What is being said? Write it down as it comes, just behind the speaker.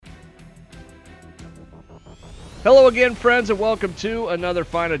Hello again, friends, and welcome to another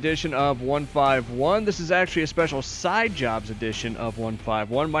fine edition of 151. This is actually a special side jobs edition of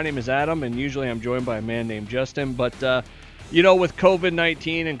 151. My name is Adam, and usually I'm joined by a man named Justin. But, with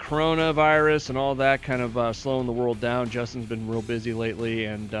COVID-19 and coronavirus and all that kind of slowing the world down, Justin's been real busy lately.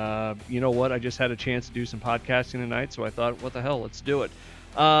 And you know what? I just had a chance to do some podcasting tonight, so I thought, what the hell, let's do it.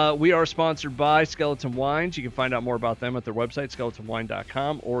 We are sponsored by Skeleton Wines. You can find out more about them at their website,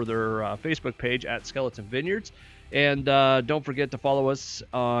 skeletonwine.com, or their Facebook page at Skeleton Vineyards. And don't forget to follow us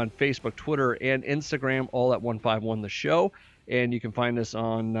on Facebook, Twitter, and Instagram, all at 151 The Show. And you can find us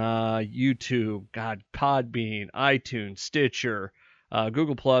on YouTube, Podbean, iTunes, Stitcher,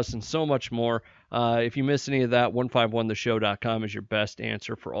 Google Plus, and so much more. If you miss any of that, 151theshow.com is your best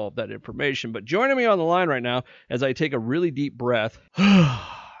answer for all of that information. But joining me on the line right now as I take a really deep breath.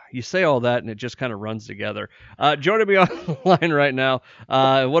 You say all that and it just kind of runs together. Joining me on the line right now,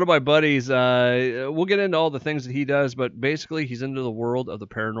 one of my buddies. We'll get into all the things that he does, but basically he's into the world of the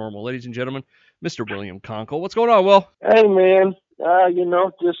paranormal. Ladies and gentlemen, Mr. William Conkle. What's going on, Will? Hey, man.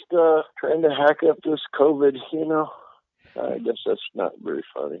 Just trying to hack up this COVID, I guess that's not very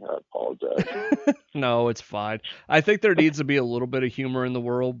funny. I apologize. No, it's fine. I think there needs to be a little bit of humor in the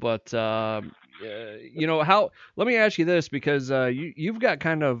world, but let me ask you this, because you've got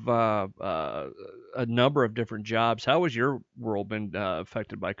kind of a number of different jobs. How has your world been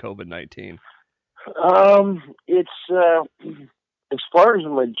affected by COVID-19? It's as far as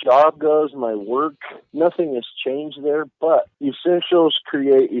my job goes, my work, nothing has changed there, but essentials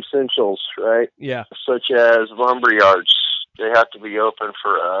create essentials, right? Yeah. Such as lumber yards. They have to be open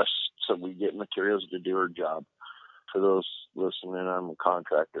for us so we get materials to do our job. For those listening, I'm a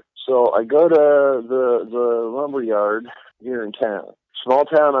contractor. So I go to the lumber yard here in town. Small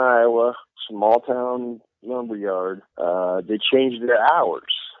town Iowa, small town lumber yard. They changed their hours.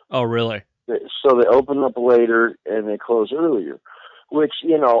 Oh, really? So they open up later and they close earlier. Which,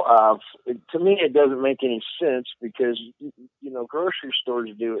 to me, it doesn't make any sense because, grocery stores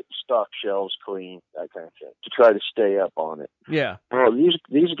do it, stock shelves clean, that kind of thing, to try to stay up on it. Yeah. Well,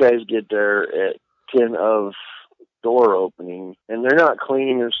 these guys get there at 10 of door opening, and they're not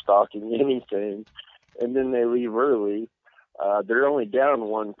cleaning or stocking anything, and then they leave early. They're only down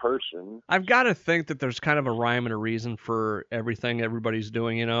one person. I've got to think that there's kind of a rhyme and a reason for everything everybody's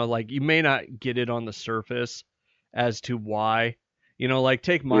doing, like you may not get it on the surface as to why.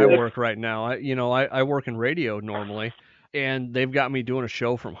 Take my work right now. I work in radio normally, and they've got me doing a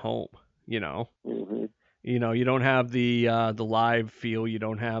show from home. Mm-hmm. You don't have the live feel, you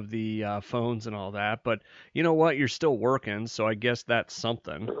don't have the phones and all that, but you know what? You're still working, so I guess that's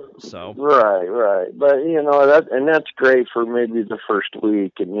something. So right, but that's great for maybe the first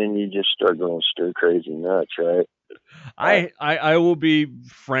week, and then you just start going stir crazy nuts, right? I will be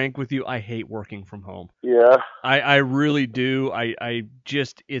frank with you. I hate working from home. Yeah. I really do. I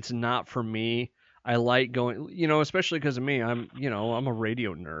just, it's not for me. I like going, especially because of me. I'm a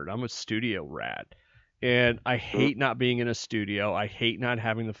radio nerd. I'm a studio rat. And I hate not being in a studio. I hate not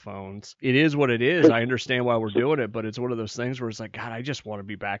having the phones. It is what it is. I understand why we're doing it, but it's one of those things where it's like, God, I just want to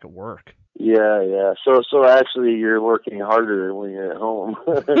be back at work. Yeah. So actually you're working harder than when you're at home.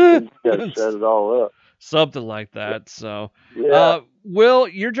 You got to set it all up. Something like that. So, yeah. Will,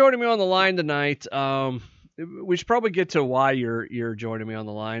 you're joining me on the line tonight. We should probably get to why you're joining me on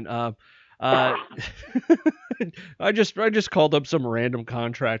the line. I just called up some random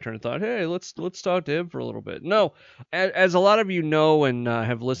contractor and thought, hey, let's talk to him for a little bit. No, as a lot of you know and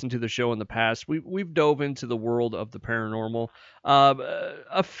have listened to the show in the past, we've dove into the world of the paranormal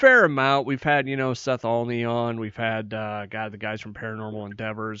a fair amount. We've had Seth Olney on. We've had the guys from Paranormal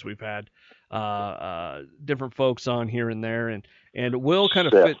Endeavors. We've had different folks on here and there, and Will kind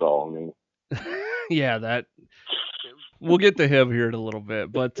of fit. Olney. Yeah, that. We'll get to him here in a little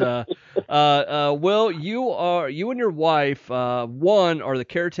bit, but Will, you and your wife, one, are the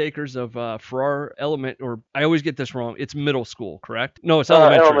caretakers of Farrar Element, or I always get this wrong. It's middle school, correct? No, it's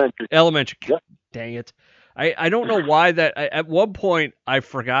elementary. Elementary. Yep. Dang it. I don't know why that. At one point, I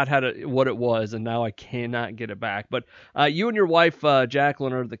forgot what it was, and now I cannot get it back. But you and your wife,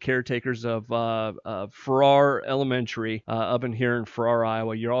 Jacqueline, are the caretakers of Farrar Elementary up in here in Farrar,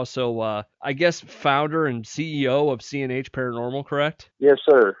 Iowa. You're also, I guess, founder and CEO of CNH Paranormal, correct? Yes,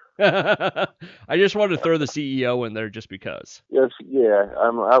 sir. I just wanted to throw the CEO in there just because. Yes, yeah.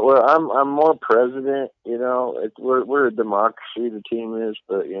 I'm more president. We're a democracy. The team is,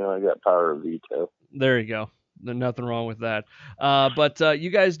 but I got power of veto. There you go. nothing wrong with that. But you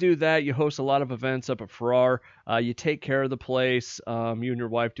guys do that. You host a lot of events up at Farrar. You take care of the place. You and your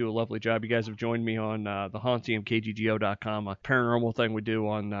wife do a lovely job. You guys have joined me on the HauntingKGGO.com, a paranormal thing we do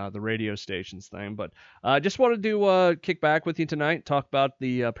on the radio stations thing. But I just wanted to kick back with you tonight, talk about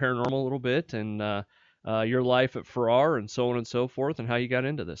the paranormal a little bit, and your life at Farrar and so on and so forth, and how you got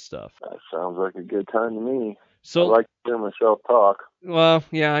into this stuff. That sounds like a good time to me. So, I like to hear myself talk. Well,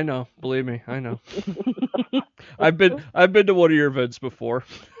 yeah, I know. Believe me, I know. I've been to one of your events before.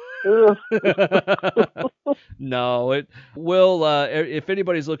 No, it will. If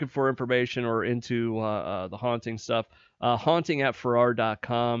anybody's looking for information or into the haunting stuff,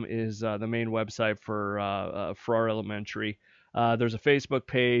 hauntingatfarrar.com is the main website for Farrar Elementary. There's a Facebook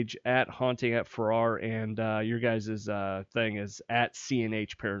page at Haunting at Farrar, and your guys' thing is at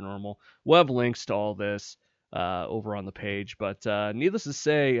CNH Paranormal. We'll have links to all this over on the page, but needless to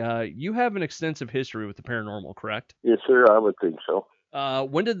say, you have an extensive history with the paranormal, correct? Yes, sir. I would think so.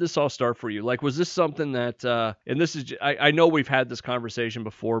 When did this all start for you? Like, was this something that, and this is, I know we've had this conversation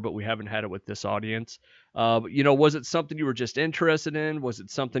before, but we haven't had it with this audience. Was it something you were just interested in? Was it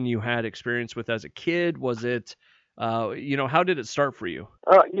something you had experience with as a kid? Was it, how did it start for you?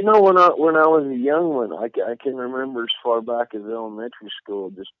 When I was a young one, I can remember as far back as elementary school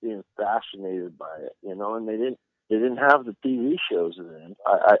just being fascinated by it, and they didn't have the TV shows then.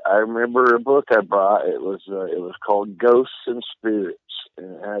 I remember a book I brought. It was called Ghosts and Spirits,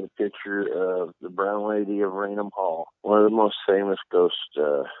 and it had a picture of the Brown Lady of Raynham Hall, one of the most famous ghost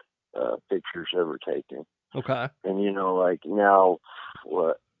pictures ever taken. Okay. And now,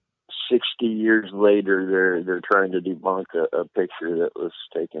 60 years later, they're trying to debunk a picture that was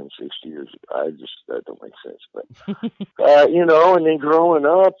taken 60 years ago. That don't make sense. But, and then growing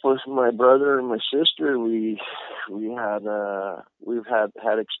up with my brother and my sister, we've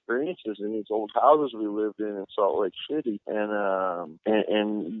had experiences in these old houses we lived in Salt Lake City. And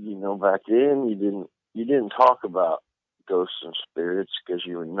back then you didn't talk about ghosts and spirits because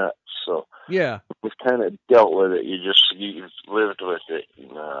you were nuts. So yeah, we've kind of dealt with it. You lived with it.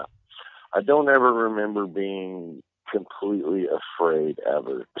 And, I don't ever remember being completely afraid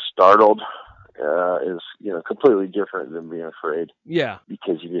ever. Startled is completely different than being afraid. Yeah.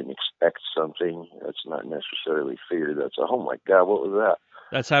 Because you didn't expect something. That's not necessarily fear. That's oh my God, what was that?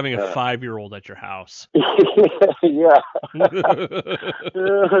 That's having a 5-year-old at your house. Yeah.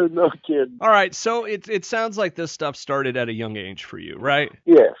 No kidding. All right, so it sounds like this stuff started at a young age for you, right?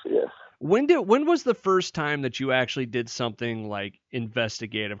 Yes. When was the first time that you actually did something like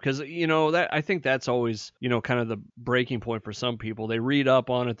investigative? Because I think that's always kind of the breaking point for some people. They read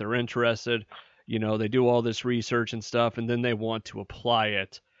up on it, they're interested, they do all this research and stuff, and then they want to apply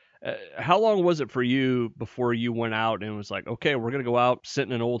it. How long was it for you before you went out and was like, okay, we're gonna go out, sit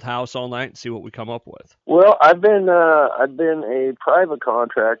in an old house all night, and see what we come up with? Well, I've been a private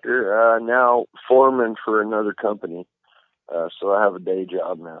contractor, now foreman for another company, so I have a day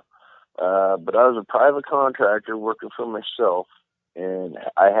job now. But I was a private contractor working for myself, and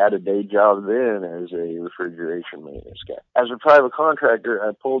I had a day job then as a refrigeration maintenance guy. As a private contractor,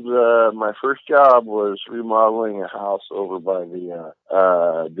 I pulled my first job was remodeling a house over by the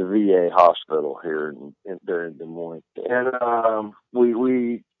VA hospital here there in Des Moines, and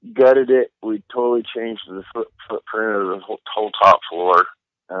we gutted it. We totally changed the footprint of the whole top floor.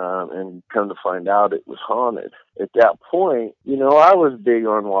 And come to find out it was haunted. At that point, I was big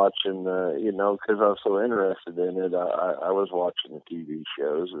on watching, because I was so interested in it. I was watching the TV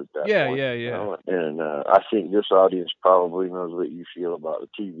shows at that point. Yeah. And I think this audience probably knows what you feel about the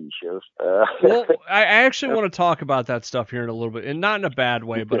TV shows. Well, I actually want to talk about that stuff here in a little bit, and not in a bad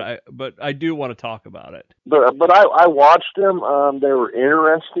way, but I do want to talk about it. But I watched them. They were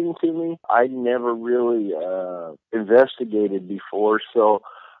interesting to me. I never really investigated before, so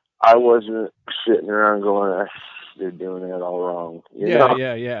I wasn't sitting around going, they're doing it all wrong.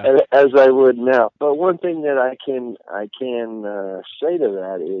 Yeah. As I would now. But one thing that I can say to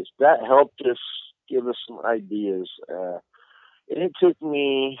that is that helped us give us some ideas. It took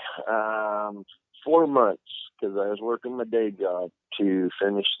me 4 months because I was working my day job to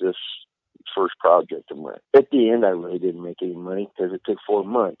finish this first project of mine. At the end, I really didn't make any money because it took 4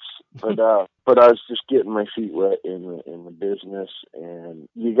 months. But I was just getting my feet wet in the business, and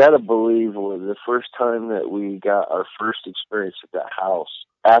you got to believe the first time that we got our first experience at that house,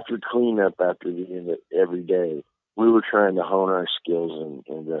 after cleanup, after the end of every day, we were trying to hone our skills in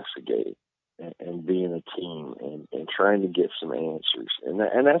investigating and being a team and trying to get some answers. And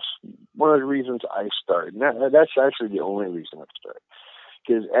that's one of the reasons I started. That's actually the only reason I started.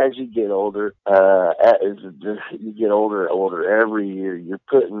 Because as you get older, older every year, you're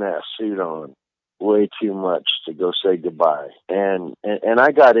putting that suit on way too much to go say goodbye. And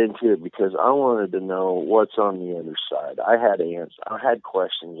I got into it because I wanted to know what's on the other side. I had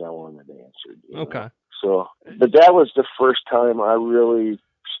questions I wanted answered. Okay. Know? So, but that was the first time I really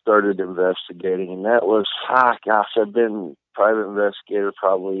started investigating, and that was, I've been private investigator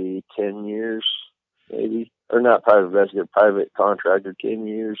probably 10 years, maybe. Or not private investigator, private contractor, 10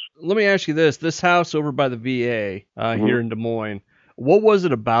 years. Let me ask you this house over by the VA here in Des Moines, what was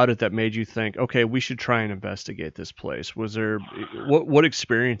it about it that made you think, okay, we should try and investigate this place? Was there, what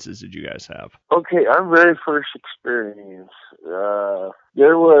experiences did you guys have? Okay, our very first experience,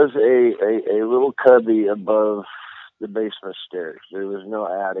 there was a little cubby above the basement stairs. There was no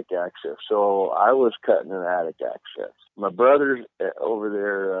attic access, so I was cutting an attic access. My brother's over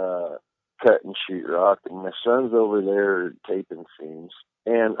there cutting sheetrock, and my son's over there taping scenes.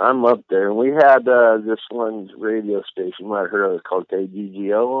 And I'm up there, and we had this one radio station, you might have heard of it, called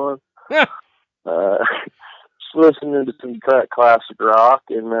KGGO on. Listening to some classic rock,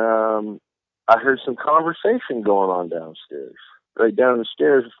 and I heard some conversation going on downstairs, right down the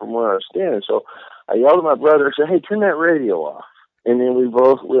stairs from where I was standing. So I yelled at my brother and said, "Hey, turn that radio off." And then we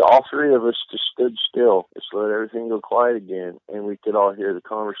all three of us just stood still, just let everything go quiet again, and we could all hear the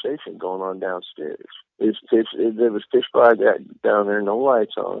conversation going on downstairs. It was pitch black down there, no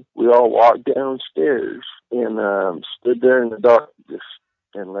lights on. We all walked downstairs and stood there in the dark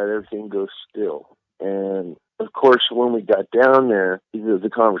and let everything go still. And of course, when we got down there, the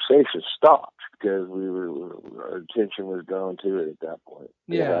conversation stopped because our attention was drawn to it at that point.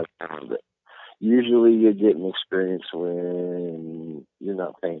 Yeah. Usually you get an experience when you're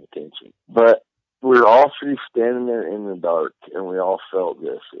not paying attention. But we're all three standing there in the dark, and we all felt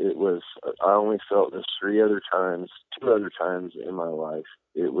this. I only felt this two other times in my life.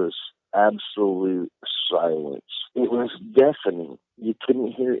 It was absolute silence. It was deafening. You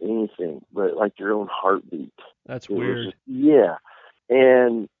couldn't hear anything but like your own heartbeat. That's weird. Yeah.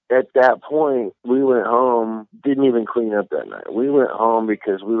 And at that point, we went home, didn't even clean up that night. We went home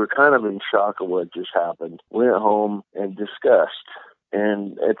because we were kind of in shock of what just happened. Went home and discussed.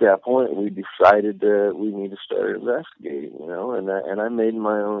 And at that point, we decided that we need to start investigating, and I made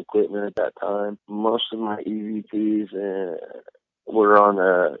my own equipment at that time. Most of my EVPs were on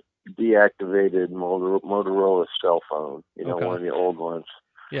a deactivated Motorola cell phone, Okay. One of the old ones.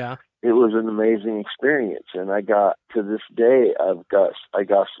 Yeah. It was an amazing experience, and I got to this day. I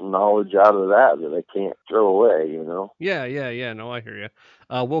got some knowledge out of that I can't throw away. Yeah. No, I hear you.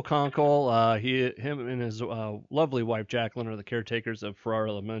 Will Conkle, him and his lovely wife Jacqueline are the caretakers of Farrar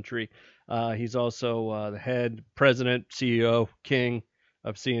Elementary. He's also the head president, CEO, king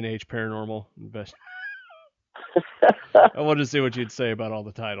of C&H Paranormal. I wanted to see what you'd say about all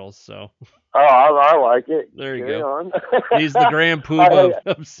the titles. So. Oh, I like it. There you Carry go. on. He's the grand poobah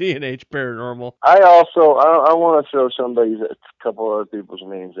of C&H Paranormal. I want to throw a couple other people's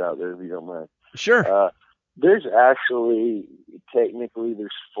names out there, if you don't mind. Sure. There's actually, technically, there's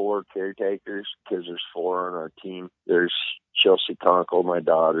 4 caretakers because there's 4 on our team. There's Chelsea Conkle, my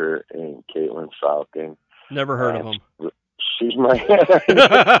daughter, and Caitlin Falcon. Never heard of them. She's my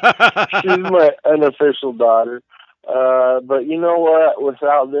unofficial daughter. But you know what?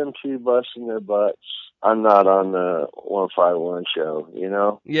 Without them two busting their butts, I'm not on the 151 show.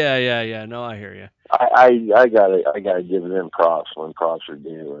 Yeah. No, I hear you. I gotta give them props when props are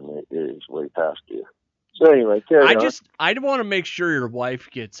due, and it is way past due. So anyway, I want to make sure your wife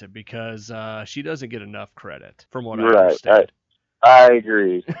gets it because she doesn't get enough credit from what I understand. I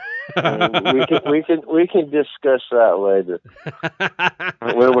agree. we can discuss that later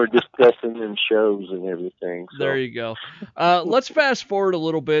when we're discussing them shows and everything. So. There you go. Let's fast forward a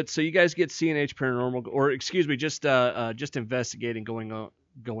little bit. So you guys get C&H Paranormal, or excuse me, just investigating going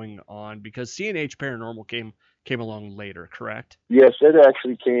on because C&H Paranormal came along later, correct? Yes, it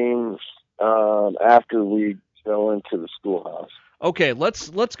actually came after we fell into the schoolhouse. Okay,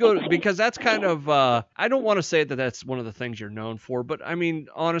 let's go because that's kind of I don't want to say that that's one of the things you're known for, but I mean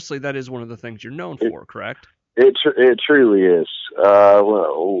honestly that is one of the things you're known for, correct? It truly is.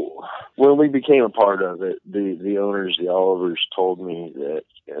 When we became a part of it, the owners, the Olivers, told me that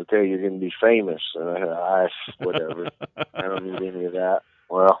okay, you're going to be famous, and I whatever. I don't need any of that.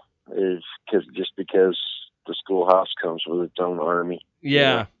 Well, it's because the schoolhouse comes with its own army.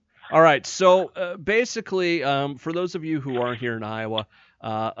 Yeah. All right, so basically, for those of you who aren't here in Iowa,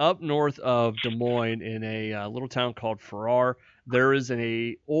 up north of Des Moines in a little town called Farrar, there is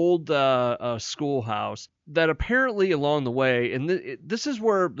an old schoolhouse that apparently along the way, and this is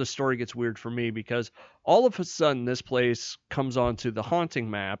where the story gets weird for me because all of a sudden this place comes onto the haunting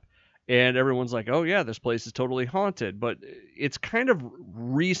map, and everyone's like, oh yeah, this place is totally haunted. But it's kind of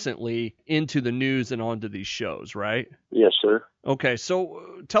recently into the news and onto these shows, right? Yes, sir. Okay, so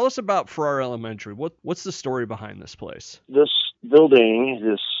tell us about Farrar Elementary. What's the story behind this place? This building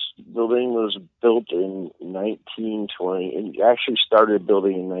was built in 1920, and actually started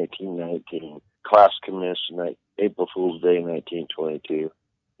building in 1919. Class commenced April Fool's Day, 1922.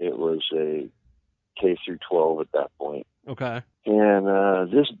 It was a K through 12 at that point. Okay.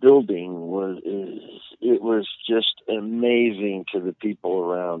 And this building was just amazing to the people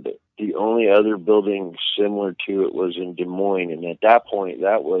around it. The only other building similar to it was in Des Moines, and at that point,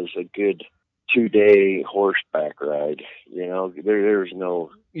 that was a good 2-day horseback ride. You know, there's no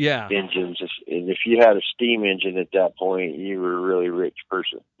engines. And if you had a steam engine at that point, you were a really rich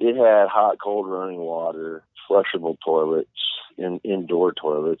person. It had hot, cold running water, flushable toilets, indoor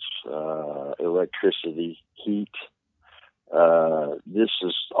toilets, electricity, heat. This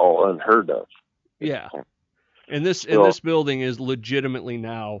is all unheard of. Yeah. And this building is legitimately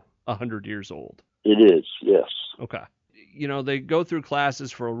now 100 years old. It is, yes. Okay. You know, they go through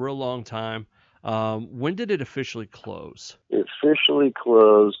classes for a real long time. When did it officially close? It officially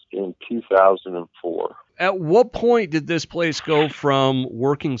closed in 2004. At what point did this place go from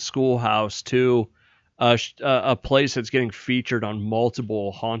working schoolhouse to a place that's getting featured on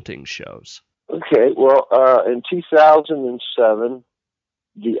multiple haunting shows? Okay, well, in 2007,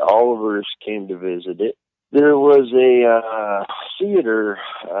 the Olivers came to visit it. There was a theater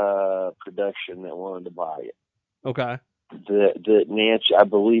production that wanted to buy it. Okay. That Nancy, I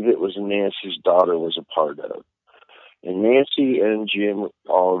believe it was Nancy's daughter, was a part of. And Nancy and Jim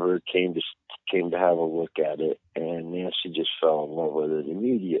Oliver came to have a look at it, and Nancy just fell in love with it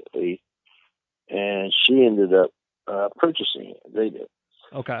immediately. And she ended up purchasing it. They did.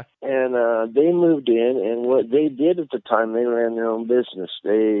 Okay. And they moved in, and what they did at the time, they ran their own business.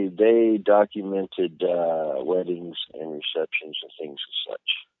 They documented weddings and receptions and things and such.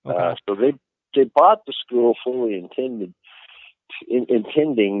 Okay. So they bought the school fully intending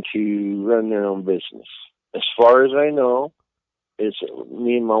to run their own business. As far as I know, it's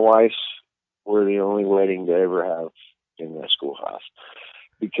me and my wife were the only wedding to ever have in that schoolhouse.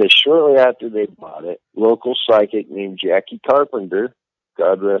 Because shortly after they bought it, local psychic named Jackie Carpenter,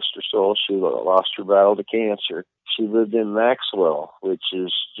 God rest her soul, she lost her battle to cancer. She lived in Maxwell, which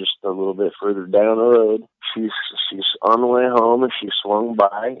is just a little bit further down the road. She's on the way home, and she swung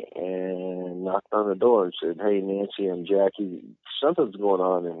by and knocked on the door and said, "Hey, Nancy and Jackie, something's going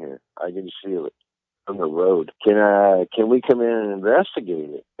on in here. I can feel it on the road. Can we come in and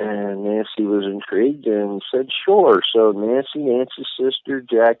investigate it?" And Nancy was intrigued and said, "Sure." So Nancy's sister,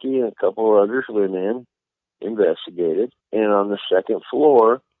 Jackie, and a couple others went in, investigated, and on the second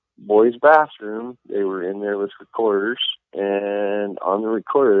floor, boys' bathroom, they were in there with recorders, and on the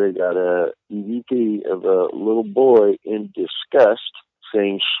recorder they got a EVP of a little boy in disgust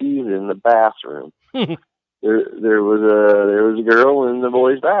saying, "She's in the bathroom." There was a girl in the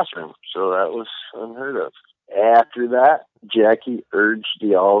boys' bathroom, so that was unheard of. After that, Jackie urged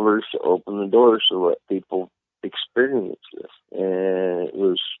the Olivers to open the door so let people experience this, and it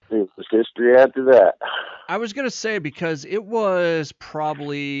was history after that. I was gonna say, because it was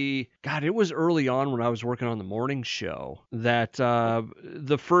probably, God, it was early on when I was working on the morning show that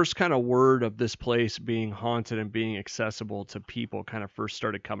the first kind of word of this place being haunted and being accessible to people kind of first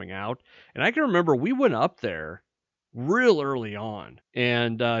started coming out. And I can remember we went up there real early on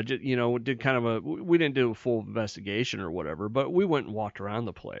and did kind of we didn't do a full investigation or whatever, but we went and walked around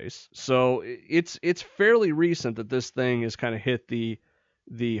the place. So it's fairly recent that this thing has kind of hit the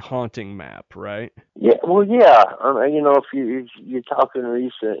haunting map, right? Yeah, well, yeah. If you're talking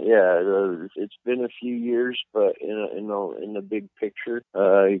recent, yeah, it's been a few years, but in the big picture,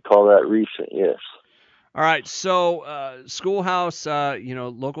 you call that recent, yes. All right, so schoolhouse,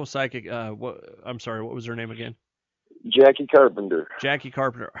 local psychic. What was her name again? Jackie Carpenter. Jackie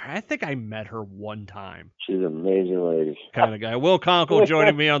Carpenter. I think I met her one time. She's an amazing lady. Kind of guy. Will Conkle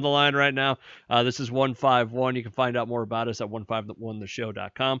joining me on the line right now. This is 151. You can find out more about us at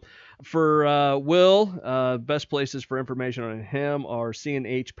 151theshow.com. For Will, best places for information on him are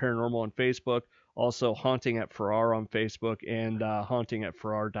CNH Paranormal on Facebook, also Haunting at Farrar on Facebook, and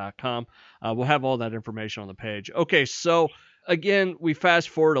hauntingatfarrar.com. We'll have all that information on the page. Okay, so again, we fast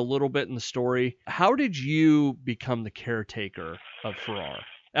forward a little bit in the story. How did you become the caretaker of Farrar?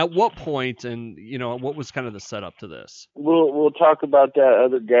 At what point, and what was kind of the setup to this? We'll talk about that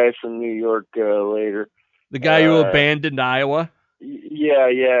other guy from New York later. The guy who abandoned Iowa? Yeah,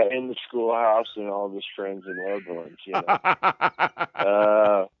 in the schoolhouse and all of his friends and loved ones.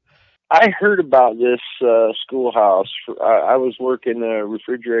 I heard about this schoolhouse. I was working a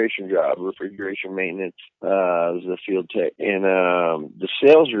refrigeration job, refrigeration maintenance. I was a field tech, and the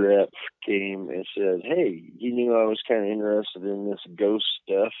sales rep came and said, "Hey, he knew I was kind of interested in this ghost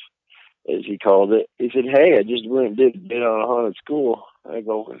stuff, as he called it." He said, "Hey, I just went and did a bit on a haunted school." I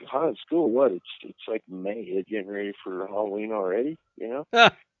go, "Haunted school? What? It's like May. It's getting ready for Halloween already, you know?"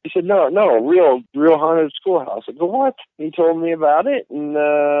 He said, "No, real haunted schoolhouse." I go, "What?" He told me about it, and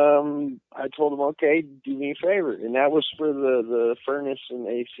I told him, "Okay, do me a favor." And that was for the furnace and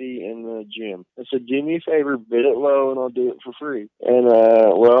AC in the gym. I said, "Do me a favor, bid it low, and I'll do it for free." And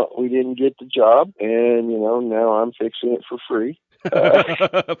well, we didn't get the job, and now I'm fixing it for free.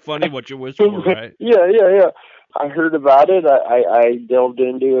 Funny what you wish for, right? Yeah. I heard about it. I delved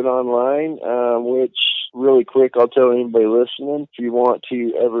into it online, which really quick, I'll tell anybody listening, if you want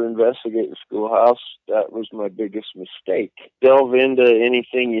to ever investigate the schoolhouse, that was my biggest mistake. Delve into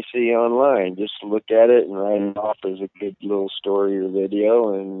anything you see online. Just look at it and write it off as a good little story or video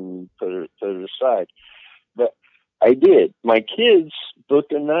and put it aside. But I did. My kids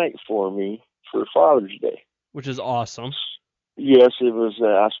booked a night for me for Father's Day. Which is awesome. Yes, it was.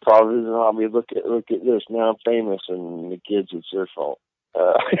 I was probably in the hobby. Look at this. Now I'm famous, and the kids, it's their fault.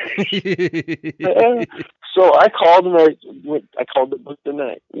 So I called and I called to book the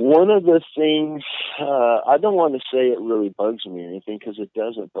night. One of the things, I don't want to say it really bugs me or anything because it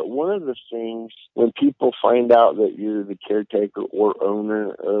doesn't, but one of the things when people find out that you're the caretaker or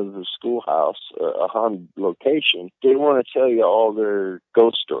owner of the schoolhouse, a haunted location, they want to tell you all their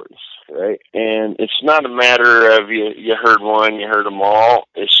ghost stories, right? And it's not a matter of you heard one, you heard them all.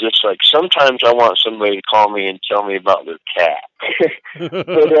 It's just like sometimes I want somebody to call me and tell me about their cat.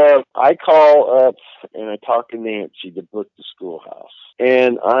 But I call up and I talk to Nancy to book the schoolhouse,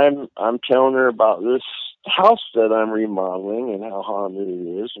 and I'm telling her about this house that I'm remodeling and how haunted it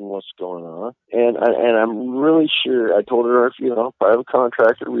is and what's going on. And I'm really sure I told her, private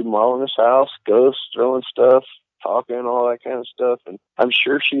contractor remodeling this house, ghosts throwing stuff, talking, all that kind of stuff. And I'm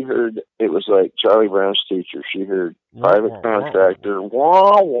sure she heard it was like Charlie Brown's teacher. She heard private contractor,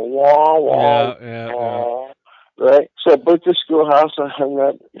 wah, wah, wah, wah, yeah. Right. So I booked the schoolhouse. I hung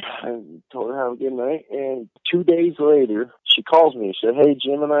up. I told her have a good night. And 2 days later, she calls me and said, "Hey,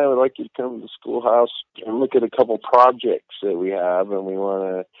 Jim and I would like you to come to the schoolhouse and look at a couple projects that we have, and we want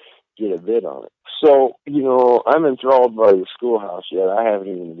to get a bid on it." So, I'm enthralled by the schoolhouse yet. I haven't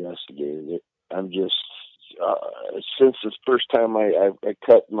even investigated it. I'm just, since this first time I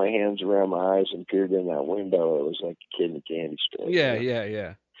cut my hands around my eyes and peered in that window, it was like a kid in a candy store.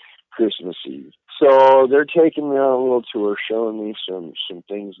 Yeah. Christmas Eve. So they're taking me on a little tour, showing me some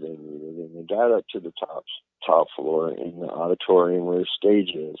things they needed, and they got up to the top floor in the auditorium where the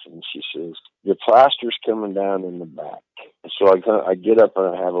stage is, and she says, "The plaster's coming down in the back." So I get up and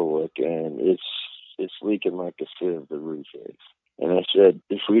I have a look, and it's leaking like a sieve, the roof is. And I said,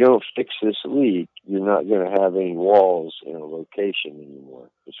 "If we don't fix this leak, you're not going to have any walls in a location anymore.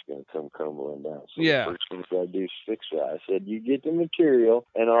 It's going to come crumbling down." So the first thing I got to do is fix that. I said, "You get the material,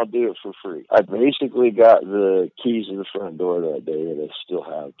 and I'll do it for free." I basically got the keys to the front door that day that I still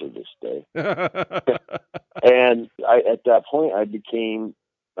have to this day. And at that point, I became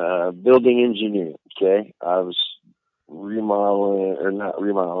a building engineer, okay? I was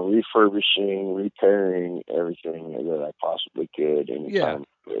refurbishing, repairing everything that I possibly could anytime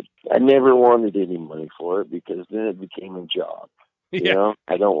I could. I never wanted any money for it because then it became a job.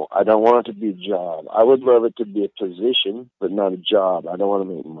 I don't want it to be a job. I would love it to be a position, but not a job. I don't want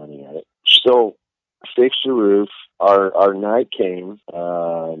to make money at it. So fixed the roof. Our night came.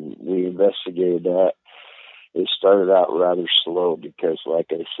 We investigated that. It started out rather slow because,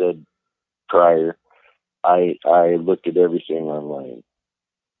 like I said prior, I looked at everything online,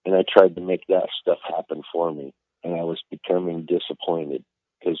 and I tried to make that stuff happen for me, and I was becoming disappointed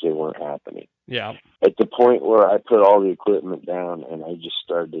because they weren't happening. Yeah. At the point where I put all the equipment down and I just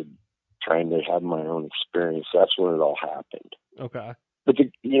started trying to have my own experience, that's when it all happened. Okay. But the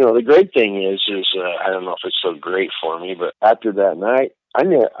great thing is I don't know if it's so great for me, but after that night, I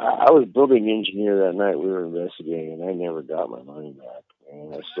was building engineer that night we were investigating, and I never got my money back,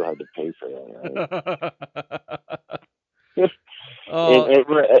 and I still had to pay for that.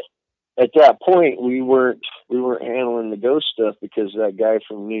 Right? At that point, we weren't handling the ghost stuff because that guy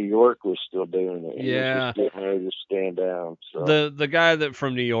from New York was still doing it. Yeah, he was getting ready to stand down. So the guy that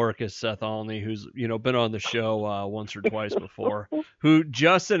from New York is Seth Olney, who's been on the show once or twice before. Who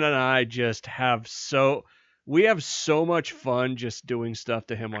Justin and I just have so. We have so much fun just doing stuff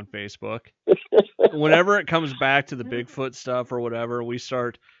to him on Facebook. Whenever it comes back to the Bigfoot stuff or whatever, we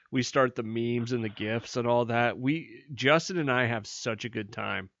start the memes and the gifs and all that. Justin and I have such a good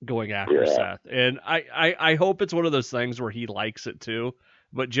time going after Yeah. Seth, and I hope it's one of those things where he likes it too.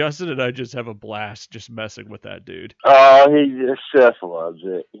 But Justin and I just have a blast just messing with that dude. Oh, Seth loves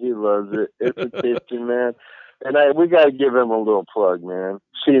it. He loves it. It's addicting, man. And we got to give him a little plug, man.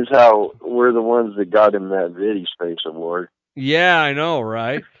 Seems how we're the ones that got him that Viddy Space Award. Yeah, I know,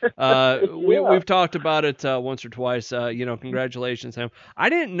 right? Yeah. We've talked about it once or twice. Congratulations, him. I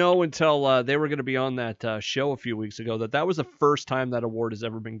didn't know until they were going to be on that show a few weeks ago that was the first time that award has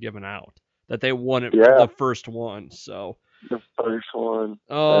ever been given out. That they won it Yeah. the first one. So. The first one.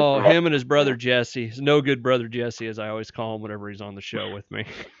 Oh, him and his brother Jesse. His no good brother Jesse, as I always call him whenever he's on the show with me.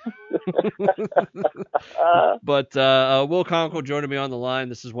 But Will Conkle joining me on the line.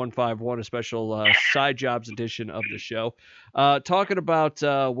 This is 151, a special side jobs edition of the show. Talking about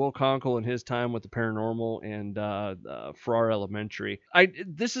Will Conkle and his time with the paranormal and Farrar Elementary.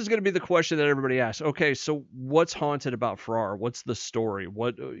 This is going to be the question that everybody asks. Okay, so what's haunted about Farrar? What's the story?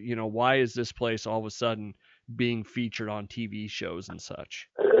 Why is this place all of a sudden being featured on TV shows and such?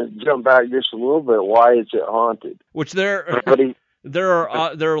 Jump back just a little bit. Why is it haunted? Which there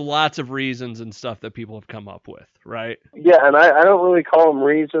are lots of reasons and stuff that people have come up with, right? Yeah, and I don't really call them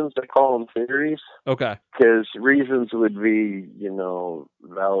reasons. I call them theories. Okay. Because reasons would be,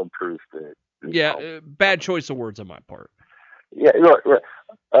 valid proof that. Yeah, bad choice of words on my part. Yeah, it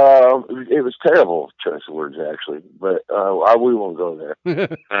was terrible choice of words actually, but we won't go there.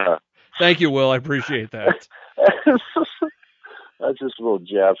 Thank you, Will. I appreciate that. That's just a little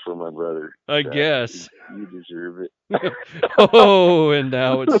jab for my brother. I guess. You deserve it. Oh, and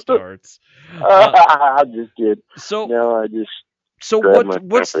now it starts. I just did. So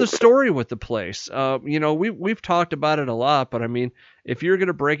what's the story with the place? We've talked about it a lot, but I mean, if you're going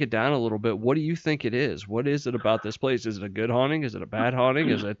to break it down a little bit, what do you think it is? What is it about this place? Is it a good haunting? Is it a bad haunting?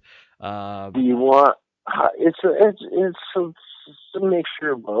 Is it? Do you want? It's a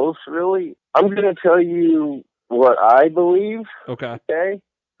mixture of both, really. I'm going to tell you what I believe. Okay. Okay.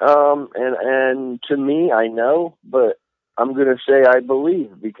 And to me, I know, but I'm going to say I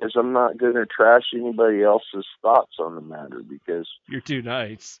believe because I'm not going to trash anybody else's thoughts on the matter because you're too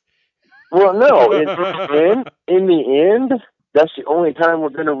nice. Well, no. In the end, that's the only time we're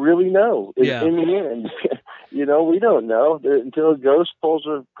going to really know. In the end. We don't know. Until a ghost pulls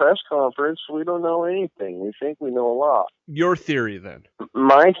a press conference, we don't know anything. We think we know a lot. Your theory, then?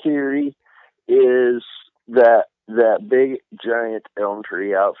 My theory is that big, giant elm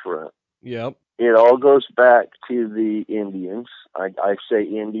tree out front. Yep. It all goes back to the Indians. I say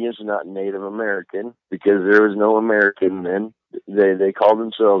Indians, not Native American, because there was no American then. They call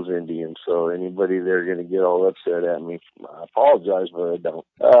themselves Indians, so anybody they're going to get all upset at me. I apologize, but I don't.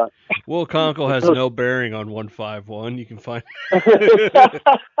 Will Conkle has no bearing on 151. You can find.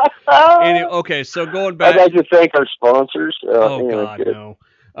 Okay, so going back. I'd like to thank our sponsors. God, no.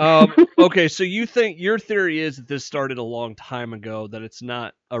 Okay, so you think your theory is that this started a long time ago, that it's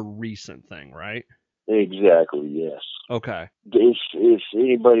not a recent thing, right? Exactly, yes. Okay. If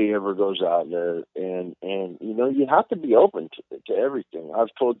anybody ever goes out there and you have to be open to everything.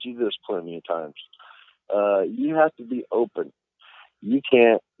 I've told you this plenty of times. You have to be open. You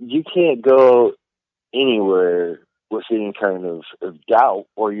can't go anywhere with any kind of doubt,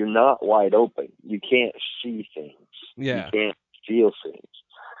 or you're not wide open. You can't see things. Yeah. You can't feel things.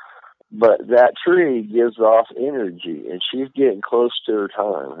 But that tree gives off energy, and she's getting close to her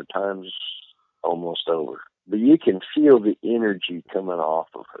time. Her time's almost over. But you can feel the energy coming off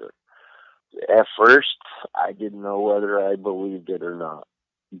of her. At first, I didn't know whether I believed it or not,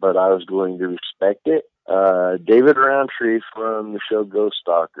 but I was going to respect it. David Roundtree from the show Ghost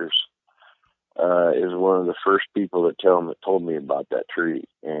Stalkers is one of the first people that told me about that tree,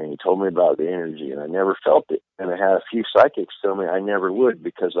 and he told me about the energy, and I never felt it. And I had a few psychics tell me I never would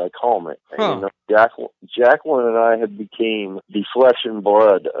because I calm it. Huh. And, Jacqueline and I had became the flesh and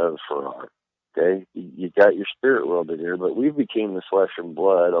blood of Farrar. Okay, you got your spirit world in here, but we became the flesh and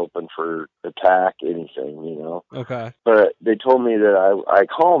blood, open for attack, anything, Okay. But they told me that I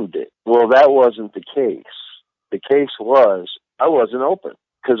calmed it. Well, that wasn't the case. The case was I wasn't open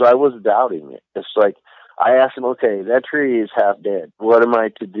because I was doubting it. It's like I asked him, okay, that tree is half dead. What am I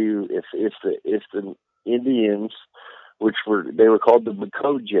to do if the Indians, which were called the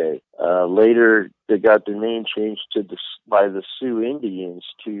Makoje. Later, they got their name changed by the Sioux Indians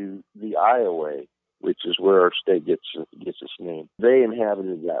to the Iowa, which is where our state gets its name. They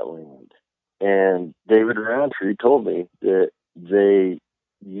inhabited that land, and David Roundtree told me that they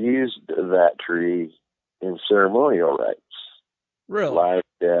used that tree in ceremonial rites. Really? Life,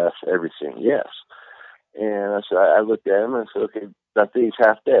 death, everything. Yes. And I said, I looked at him and I said, okay, that thing's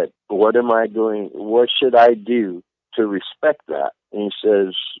half dead. What should I do to respect that? And he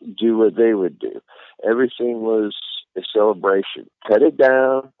says, do what they would do. Everything was a celebration. Cut it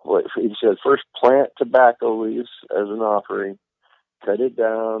down. He said, first plant tobacco leaves as an offering, cut it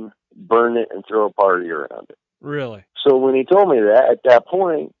down, burn it, and throw a party around it. Really? So when he told me that, at that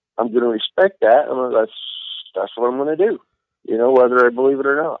point, I'm going to respect that. That's what I'm going to do. Whether I believe it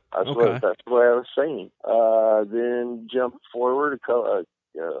or not. That's what I was saying. Then jump forward a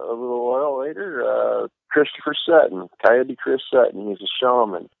little while later, Christopher Sutton, Coyote Chris Sutton. He's a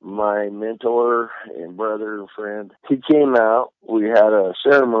shaman, my mentor and brother and friend. He came out. We had a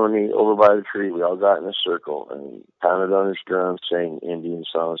ceremony over by the tree. We all got in a circle and pounded on his drum, sang Indian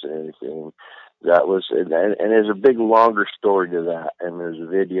songs and everything. That was, and there's a big longer story to that, and there's a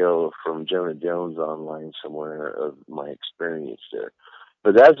video from Jonah Jones online somewhere of my experience there.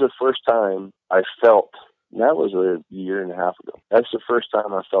 But that's the first time I felt, and that was a year and a half ago, that's the first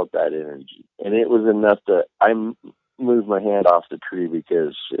time I felt that energy. And it was enough that I moved my hand off the tree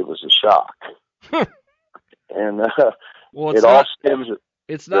because it was a shock. And well, it all stems...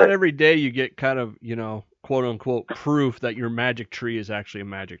 It's not every day you get kind of, quote unquote proof that your magic tree is actually a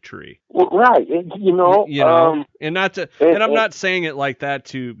magic tree. Well, right. And not to, and I'm not saying it like that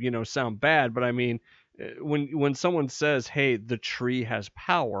to, sound bad, but I mean, when someone says, hey, the tree has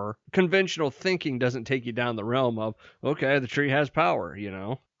power, conventional thinking doesn't take you down the realm of, okay, the tree has power,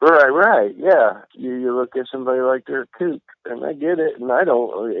 Right, yeah. You look at somebody like they're a kook, and I get it, and I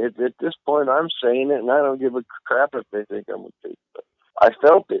don't, at this point I'm saying it, and I don't give a crap if they think I'm a kook, but I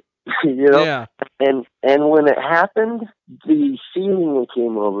felt it, Yeah. And when it happened, the feeling that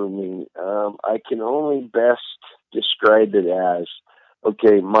came over me, I can only best describe it as,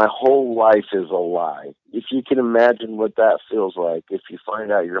 okay, my whole life is a lie. If you can imagine what that feels like, if you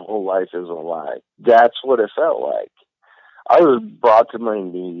find out your whole life is a lie, that's what it felt like. I was brought to my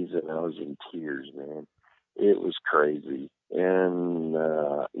knees and I was in tears, man. It was crazy. And,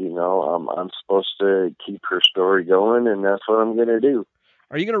 I'm supposed to keep her story going, and that's what I'm going to do.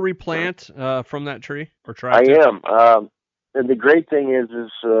 Are you going to replant from that tree or try? I am. And the great thing is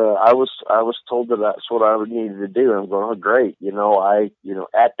I was told that that's what I would need to do. I'm going, oh, great.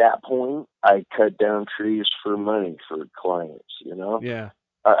 At that point, I cut down trees for money for clients. Yeah.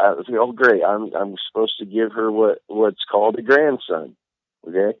 I was like, oh, great. I'm supposed to give her what's called a grandson.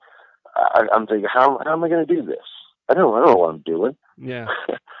 Okay. I'm thinking, how am I going to do this? I don't know what I'm doing. Yeah.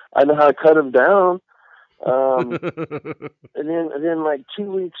 I know how to cut them down. And then like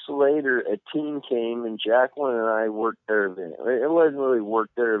 2 weeks later, a team came and Jacqueline and I worked their event. It wasn't really work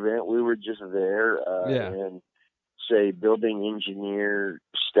their event. We were just there and say building engineer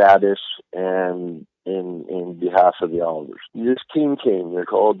status and in behalf of the alders. This team came. They're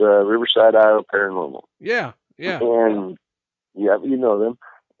called Riverside, Iowa Paranormal. Yeah. And yeah, you know them.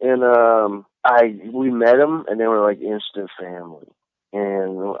 And we met them, and they were like instant family.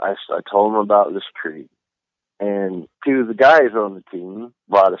 And I told them about this tree. And two of the guys on the team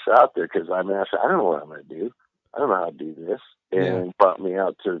brought us out there because I said, I don't know what I'm going to do. I don't know how to do this. And brought me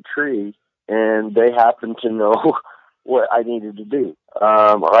out to the tree. And they happened to know what I needed to do.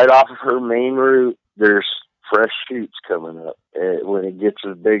 Right off of her main root, there's fresh shoots coming up. When it gets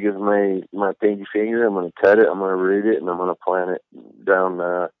as big as my pinky finger, I'm going to cut it, I'm going to root it, and I'm going to plant it down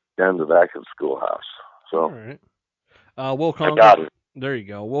the back of the schoolhouse. So, all right. Will Conkle, I got it. There you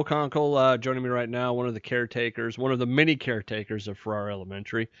go. Will Conkle joining me right now, one of the caretakers, one of the many caretakers of Farrar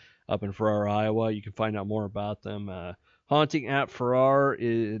Elementary up in Farrar, Iowa. You can find out more about them.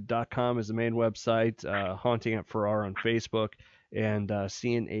 HauntingAtFarrar.com is the main website. Haunting at Farrar on Facebook, and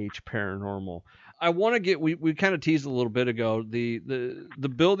CNH Paranormal. I want to get, we kind of teased a little bit ago, the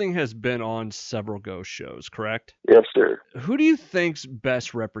building has been on several ghost shows, correct? Yes, sir. Who do you think's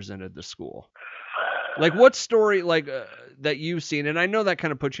best represented the school? Like, what story, that you've seen, and I know that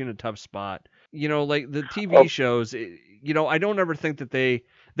kind of puts you in a tough spot, like the TV shows, I don't ever think that they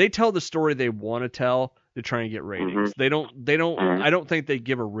tell the story they want to tell to try and get ratings. Mm-hmm. I don't think they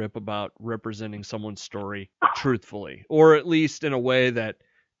give a rip about representing someone's story truthfully, or at least in a way that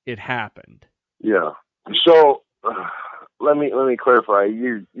it happened. Yeah. So, let me clarify.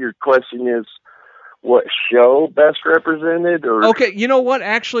 Your question is, what show best represented? Or okay, you know what?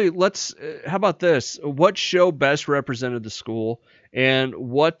 Actually, let's. How about this? What show best represented the school, and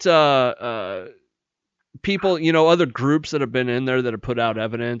what people, other groups that have been in there that have put out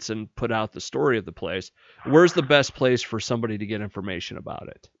evidence and put out the story of the place? Where's the best place for somebody to get information about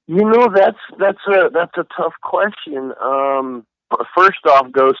it? That's a tough question. first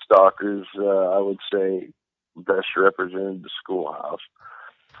off, Ghost Stalkers, I would say, best represented the Schoolhouse.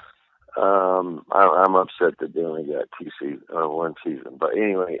 I'm upset that they only got one season, but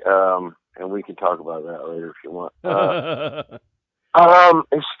anyway, and we can talk about that later if you want.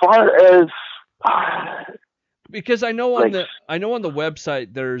 As far as because I know on the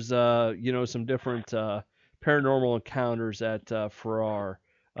website there's some different paranormal encounters at Farrar.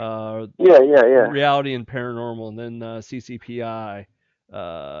 Reality and Paranormal, and then CCPI,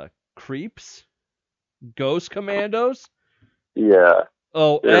 Creeps, Ghost Commandos. Yeah.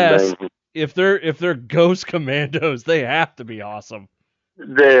 Oh, if they're Ghost Commandos, they have to be awesome.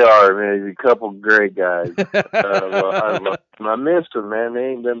 They are, man. A couple great guys. I missed them, man. They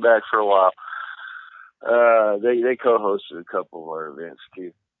ain't been back for a while. They co-hosted a couple of our events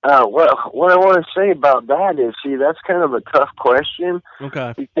too. What I want to say about that is, see, that's kind of a tough question.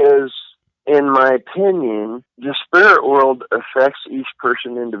 Okay. Because, in my opinion, the spirit world affects each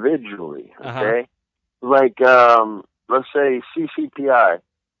person individually. Okay. Like, let's say CCPI,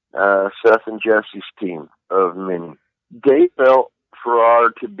 Seth and Jesse's team of many. They felt Farrar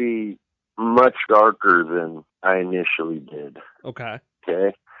to be much darker than I initially did. Okay.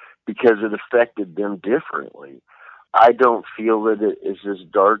 Okay. Because it affected them differently. I don't feel that it is as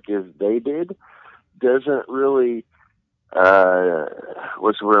dark as they did. Doesn't really,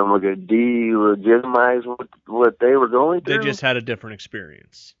 what's the word I'm looking at, delegitimize what they were going through. They just had a different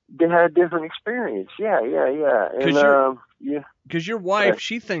experience. They had a different experience. Yeah. And, because your wife,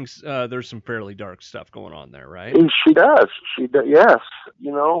 she thinks there's some fairly dark stuff going on there, right? She does. Yes.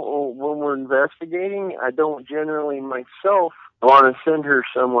 You know, when we're investigating, I don't generally myself want to send her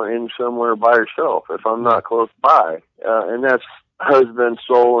somewhere by herself if I'm not close by, and that's husband,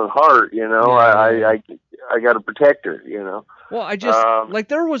 soul, and heart. You know, I got to protect her. You know. Well, I just like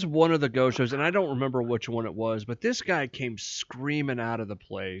there was one of the ghost shows, and I don't remember which one it was, but this guy came screaming out of the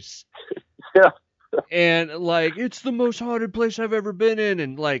place. Yeah. And like, it's the most haunted place I've ever been in,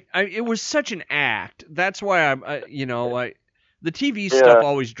 and like, it was such an act. That's why the TV stuff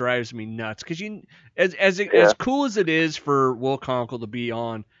always drives me nuts, because as cool as it is for Will Conkle to be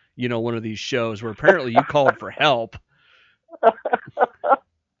on, one of these shows where apparently you called for help,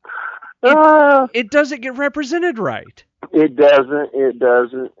 it doesn't get represented right. It doesn't,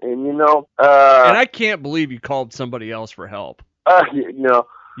 and and I can't believe you called somebody else for help. You.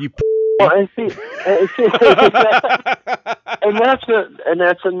 Well, and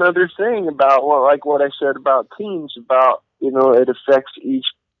that's another thing about what I said about teams, about it affects each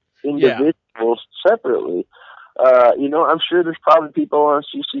individual separately. I'm sure there's probably people on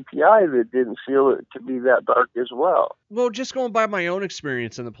CCPI that didn't feel it to be that dark as well. Well, just going by my own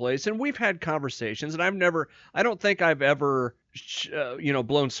experience in the place, and we've had conversations, and I don't think I've ever,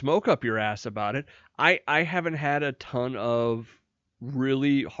 blown smoke up your ass about it. I haven't had a ton of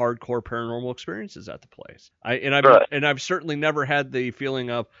really hardcore paranormal experiences at the place. I've certainly never had the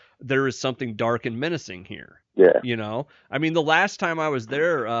feeling of there is something dark and menacing here. Yeah. I mean, the last time I was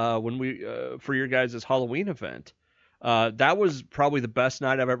there, when we for your guys' Halloween event, that was probably the best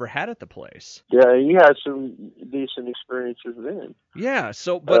night I've ever had at the place. Yeah, you had some decent experiences then. Yeah,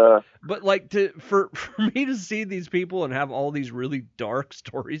 so but like for me to see these people and have all these really dark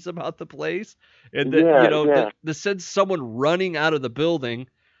stories about the place, and that said someone running out of the building,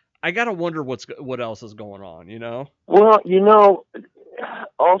 I gotta wonder what else is going on. Well,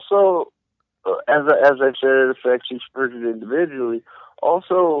 also, as I said, it affects each person individually.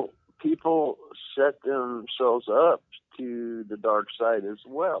 Also, people set themselves up to the dark side as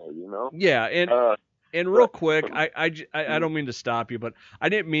well. Yeah, and real quick, I don't mean to stop you, but I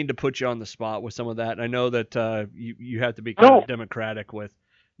didn't mean to put you on the spot with some of that. And I know that you have to be kind of democratic with,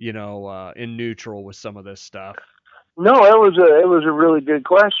 in neutral with some of this stuff. No, it was a really good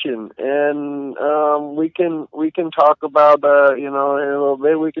question, and we can talk about in a little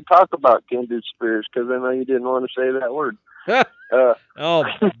bit. We can talk about kindred spirits, because I know you didn't want to say that word.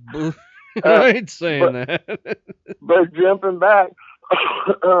 I ain't saying that. But jumping back,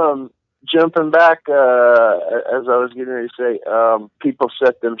 as I was getting ready to say, people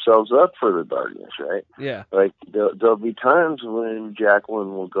set themselves up for the darkness, right? Yeah. Like there'll be times when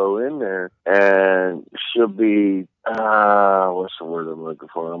Jacqueline will go in there and she'll be, what's the word I'm looking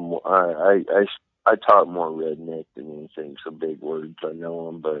for? I talk more redneck than anything, so big words, I know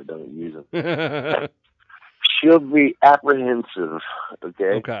them, but I don't use them. She'll be apprehensive,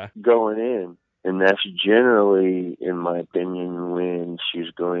 okay, going in. And that's generally, in my opinion, when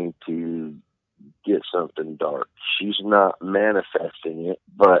she's going to get something dark. She's not manifesting it,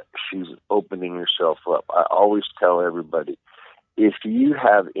 but she's opening herself up. I always tell everybody, if you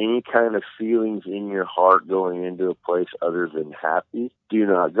have any kind of feelings in your heart going into a place other than happy, do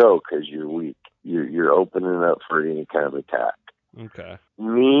not go because you're weak. You're opening up for any kind of attack. Okay.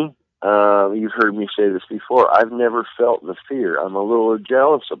 Me, you've heard me say this before, I've never felt the fear. I'm a little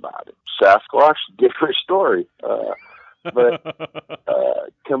jealous about it. Sasquatch, different story. But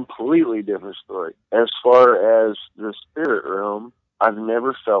completely different story. As far as the spirit realm, I've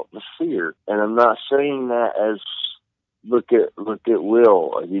never felt the fear. And I'm not saying that as look at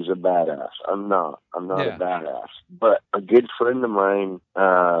Will, he's a badass. I'm not a badass. But a good friend of mine,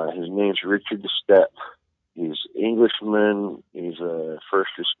 his name's Richard Stepp. He's Englishman. He's a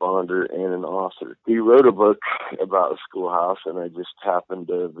first responder and an author. He wrote a book about the schoolhouse, and I just happened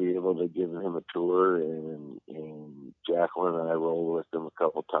to be able to give him a tour. And Jacqueline and I rolled with him a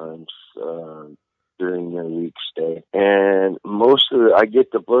couple times during their week stay. And most of it, I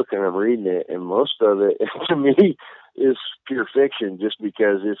get the book and I'm reading it, and most of it, to me, is pure fiction, just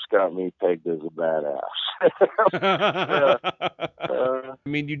because it's got me pegged as a badass. I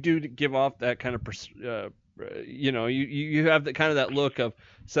mean, you do give off that kind of, you have that kind of that look of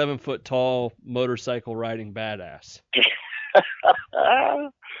 7 foot tall motorcycle riding badass.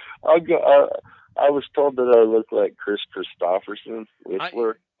 I was told that I look like Chris Christopherson,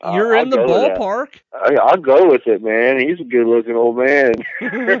 Whistler. You're in the ballpark. I'll go with it, man. He's a good looking old man.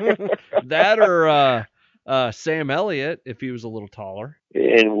 That or Sam Elliott, if he was a little taller.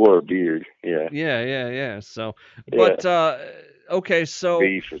 And wore a beard, yeah. Yeah. So, but, okay, so.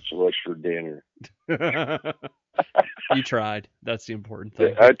 Beef, it's what's for dinner. You tried. That's the important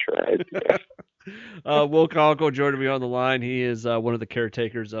thing. I tried, yeah. Will Conkle joining me on the line. He is one of the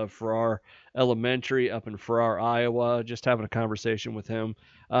caretakers of Farrar Elementary up in Farrar, Iowa. Just having a conversation with him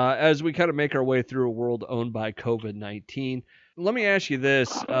as we kind of make our way through a world owned by COVID-19. Let me ask you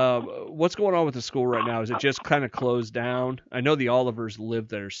this. What's going on with the school right now? Is it just kind of closed down? I know the Olivers live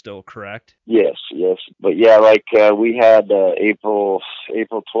there still, correct? Yes. But yeah, like we had April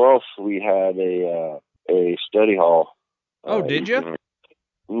 12th, we had a study hall. Oh, did you?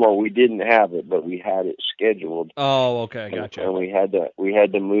 Well, we didn't have it, but we had it scheduled. Oh, okay, gotcha. And we had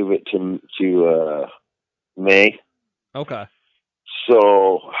to move it to May. Okay.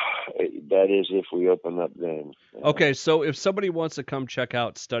 So that is if we open up then. Okay, so if somebody wants to come check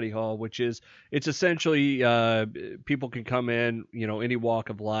out Study Hall, it's essentially people can come in, any walk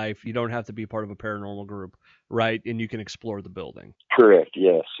of life. You don't have to be part of a paranormal group, right? And you can explore the building. Correct.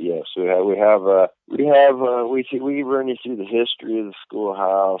 Yes. We run you through the history of the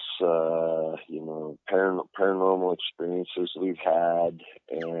schoolhouse, paranormal experiences we've had,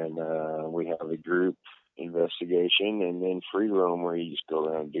 and we have a group investigation, and then free roam where you just go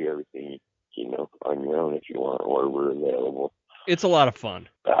around and do everything, on your own if you want, or we're available. It's a lot of fun.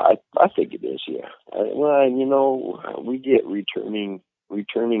 I think it is, yeah. We get returning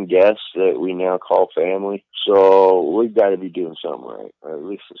guests that we now call family, so we've got to be doing something right, or at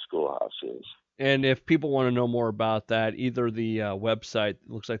least the schoolhouse is. And if people want to know more about that, either the website,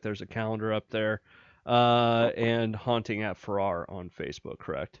 looks like there's a calendar up there, and Haunting at Farrar on Facebook,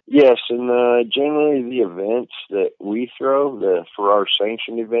 correct? Yes, and generally the events that we throw, the Farrar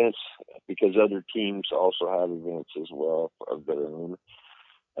sanctioned events, because other teams also have events as well of their own.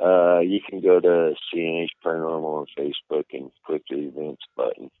 You can go to CNH Paranormal on Facebook and click the events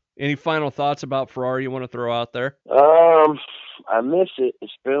button. Any final thoughts about Farrar you want to throw out there? I miss it.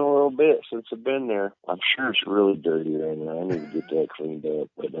 It's been a little bit since I've been there. I'm sure it's really dirty right now. I need to get that cleaned up,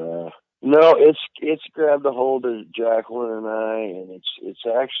 but no, it's grabbed a hold of Jacqueline and I, and it's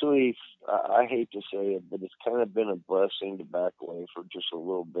actually, I hate to say it, but it's kind of been a blessing to back away for just a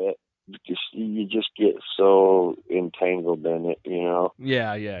little bit. Because you just get so entangled in it,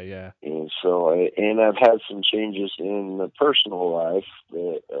 Yeah. And so, I've had some changes in the personal life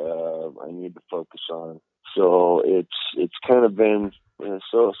that I need to focus on. So it's kind of been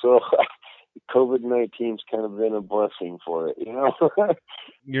so. COVID-19's kind of been a blessing for it,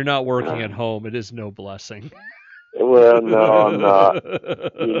 You're not working at home. It is no blessing. Well, no, I'm not.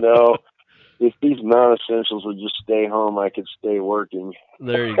 If these non-essentials would just stay home, I could stay working.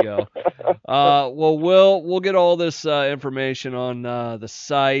 There you go. Well, we'll get all this information on the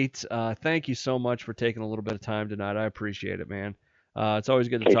site. Thank you so much for taking a little bit of time tonight. I appreciate it, man. It's always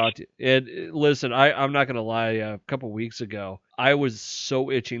good to talk to you. Listen, I'm not going to lie. A couple weeks ago, I was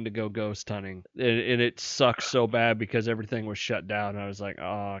so itching to go ghost hunting, and it sucks so bad because everything was shut down. I was like,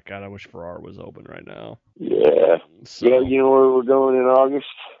 oh, God, I wish Farrar was open right now. Yeah. So, yeah, you know where we're going in August?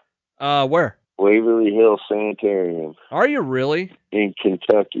 Where? Waverly Hill Sanitarium. Are you really? In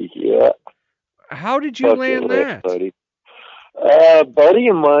Kentucky, yeah. How did you land that? Buddy. Buddy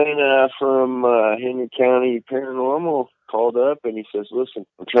of mine from Henry County Paranormal called up and he says, listen,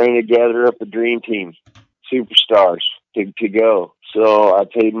 I'm trying to gather up a dream team, superstars to go. So I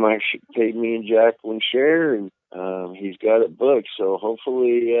paid me and Jacqueline share, and he's got it booked. So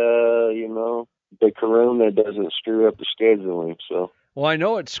hopefully, the corona doesn't screw up the scheduling. So. Well, I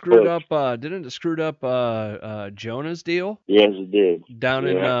know it screwed up. Didn't it screwed up Jonah's deal? Yes, it did. Down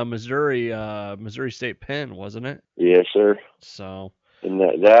in Missouri, Missouri State Penn, wasn't it? Yes, sir. So. And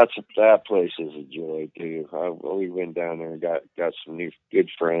that place is a joy too. We went down there and got some new good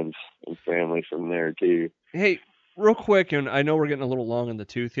friends and family from there too. Hey, real quick, and I know we're getting a little long in the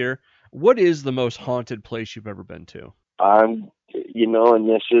tooth here. What is the most haunted place you've ever been to? And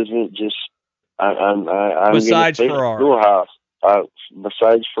this isn't just. I'm besides Farrar. Schoolhouse.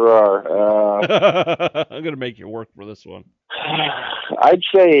 Besides Farrar. I'm gonna make you work for this one. I'd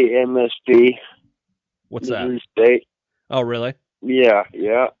say MSP. What's that? State. Oh, really? Yeah.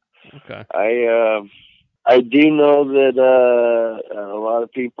 Okay. I do know that a lot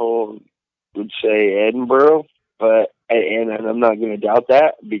of people would say Edinburgh, but and I'm not going to doubt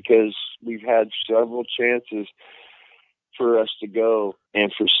that because we've had several chances for us to go,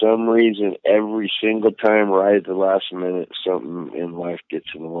 and for some reason, every single time, right at the last minute, something in life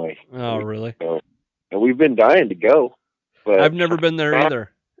gets in the way. Oh, really? And we've been dying to go, but I've never been there either.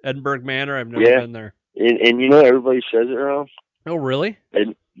 Edinburgh Manor, I've never been there. And everybody says it wrong. Oh, really?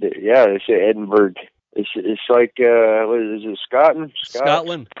 Yeah, they say Edinburgh. It's like what is it? Scotland.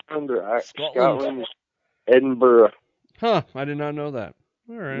 Scotland. Edinburgh. Huh? I did not know that.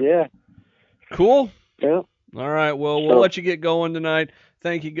 All right. Yeah. Cool. Yeah. All right. Well, we'll let you get going tonight.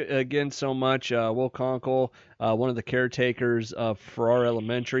 Thank you again so much, Will Conkle, one of the caretakers of Farrar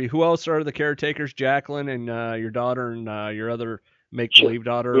Elementary. Who else are the caretakers? Jacqueline and your daughter and your other make-believe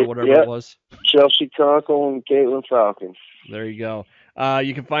daughter or whatever it was? Chelsea Conkle and Caitlin Falcon. There you go.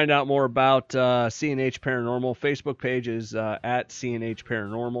 You can find out more about CNH Paranormal. Facebook page is at CNH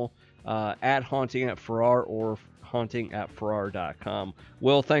Paranormal, at Haunting at Farrar, or hauntingatfarrar.com.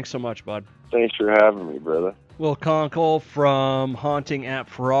 Will, thanks so much, bud. Thanks for having me, brother. Will Conkle from Haunting at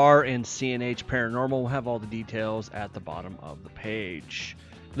Farrar and CNH Paranormal. We'll have all the details at the bottom of the page.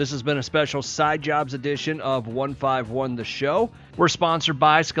 This has been a special Side Jobs edition of 151 The Show. We're sponsored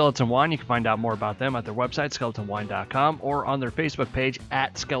by Skeleton Wine. You can find out more about them at their website, skeletonwine.com, or on their Facebook page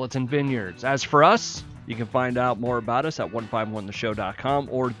at Skeleton Vineyards. As for us, you can find out more about us at 151theshow.com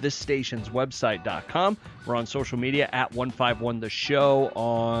or thisstationswebsite.com. We're on social media at 151theshow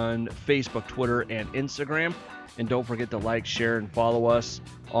on Facebook, Twitter, and Instagram. And don't forget to like, share, and follow us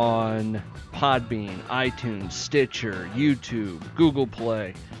on Podbean, iTunes, Stitcher, YouTube, Google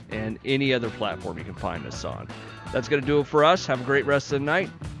Play, and any other platform you can find us on. That's going to do it for us. Have a great rest of the night.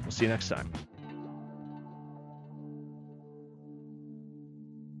 We'll see you next time.